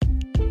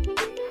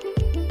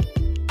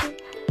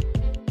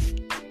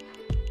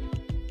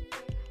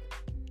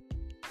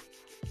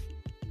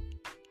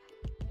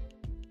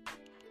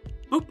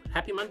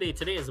Happy Monday.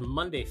 Today is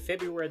Monday,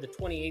 February the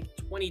 28th,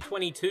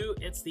 2022.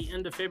 It's the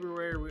end of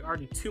February. We're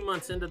already 2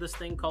 months into this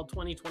thing called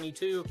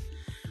 2022.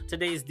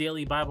 Today's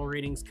daily Bible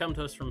readings come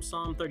to us from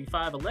Psalm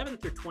 35, 11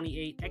 through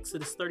 28,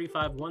 Exodus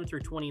 35, 1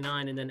 through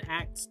 29, and then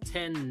Acts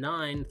 10,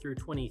 9 through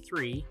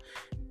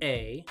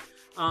 23a.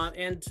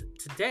 And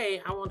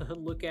today I want to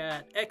look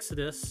at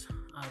Exodus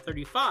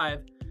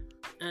 35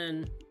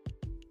 and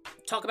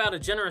talk about a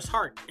generous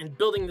heart and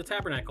building the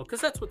tabernacle, because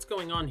that's what's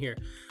going on here.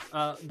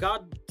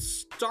 God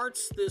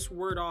starts this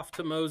word off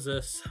to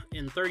Moses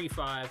in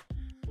 35,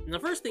 and the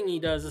first thing he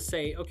does is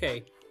say,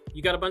 okay,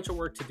 you got a bunch of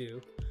work to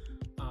do,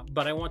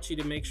 but I want you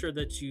to make sure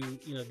that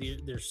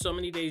there's so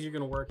many days you're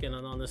going to work in,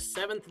 and on the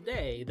seventh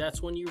day,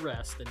 that's when you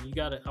rest, and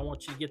I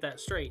want you to get that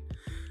straight.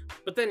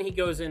 But then he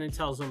goes in and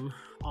tells them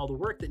all the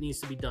work that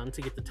needs to be done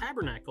to get the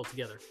tabernacle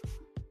together.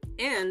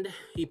 And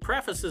he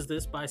prefaces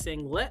this by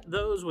saying, let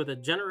those with a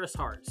generous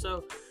heart.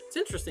 So it's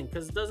interesting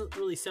because it doesn't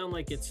really sound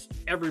like it's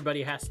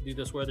everybody has to do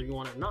this whether you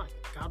want it or not.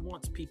 God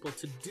wants people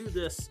to do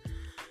this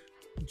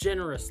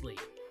generously,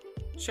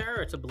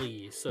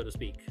 charitably, so to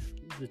speak.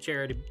 The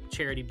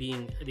charity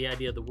being the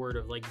idea of the word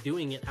of like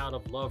doing it out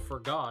of love for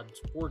God,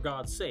 for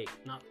God's sake,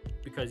 not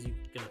because you're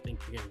going to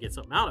think you're going to get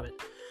something out of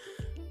it,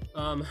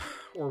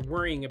 or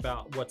worrying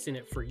about what's in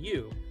it for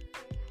you.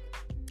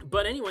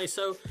 But anyway,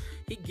 so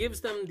he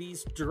gives them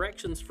these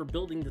directions for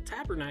building the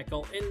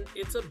tabernacle, and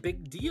it's a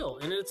big deal,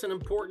 and it's an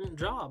important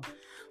job.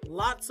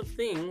 Lots of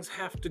things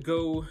have to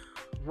go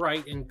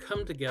right and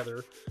come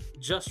together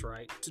just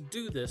right to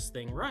do this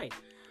thing right.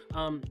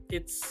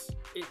 It's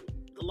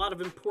a lot of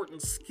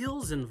important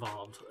skills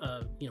involved,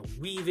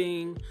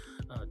 weaving,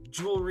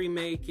 jewelry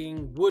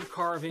making, wood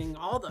carving,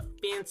 all the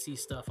fancy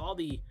stuff, all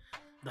the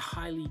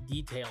highly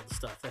detailed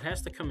stuff that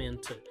has to come in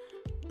to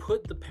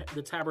put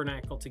the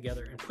tabernacle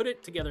together and put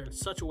it together in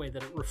such a way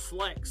that it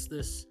reflects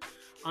this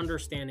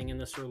understanding and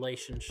this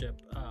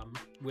relationship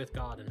with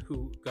God and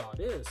who God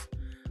is.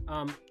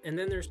 And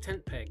then there's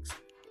tent pegs.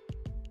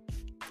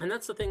 And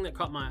that's the thing that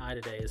caught my eye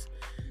today is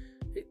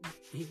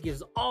he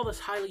gives all this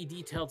highly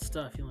detailed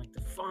stuff, like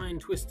the fine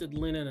twisted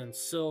linen and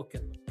silk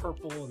and the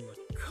purple and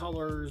the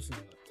colors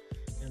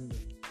and the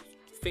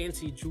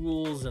fancy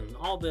jewels and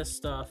all this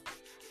stuff.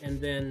 And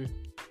then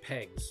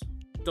pegs.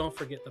 Don't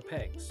forget the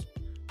pegs.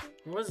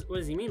 What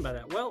does he mean by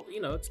that? Well,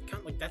 it's kind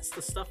of like that's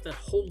the stuff that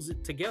holds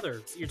it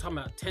together. You're talking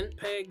about tent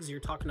pegs.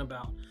 You're talking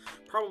about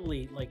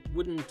probably like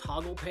wooden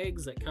toggle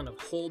pegs that kind of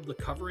hold the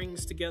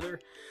coverings together.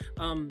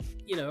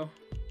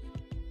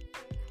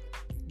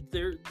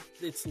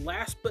 It's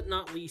last but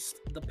not least,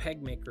 the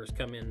peg makers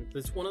come in.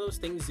 It's one of those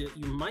things that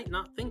you might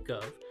not think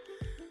of.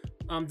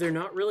 They're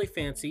not really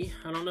fancy.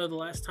 I don't know the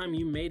last time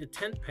you made a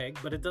tent peg,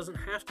 but it doesn't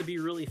have to be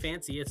really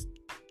fancy. It's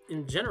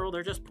in general,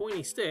 they're just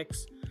pointy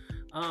sticks.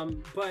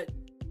 But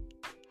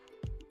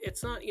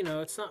it's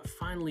not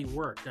finely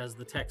worked, as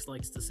the text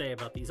likes to say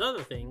about these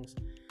other things,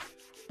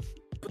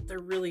 but they're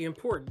really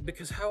important,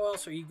 because how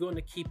else are you going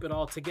to keep it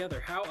all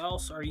together? How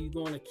else are you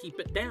going to keep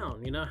it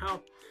down?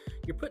 How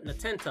you're putting a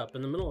tent up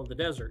in the middle of the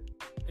desert,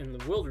 in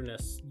the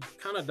wilderness, you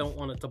kind of don't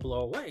want it to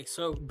blow away.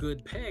 So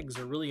good pegs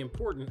are really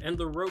important, and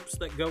the ropes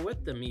that go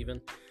with them even.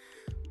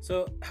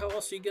 So how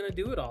else are you going to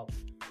do it all?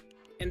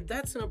 And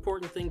that's an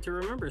important thing to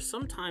remember.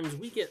 Sometimes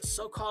we get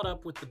so caught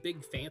up with the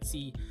big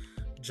fancy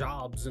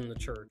jobs in the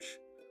church,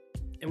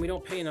 and we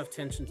don't pay enough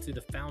attention to the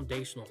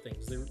foundational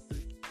things,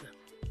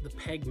 the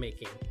peg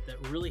making that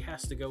really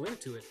has to go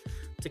into it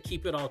to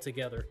keep it all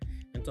together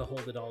and to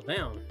hold it all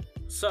down.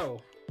 So,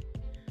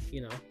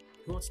 who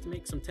wants to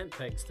make some tent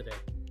pegs today?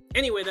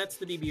 Anyway, that's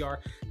the DBR.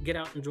 Get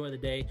out, enjoy the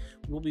day.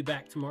 We'll be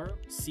back tomorrow.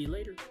 See you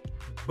later.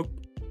 Boop.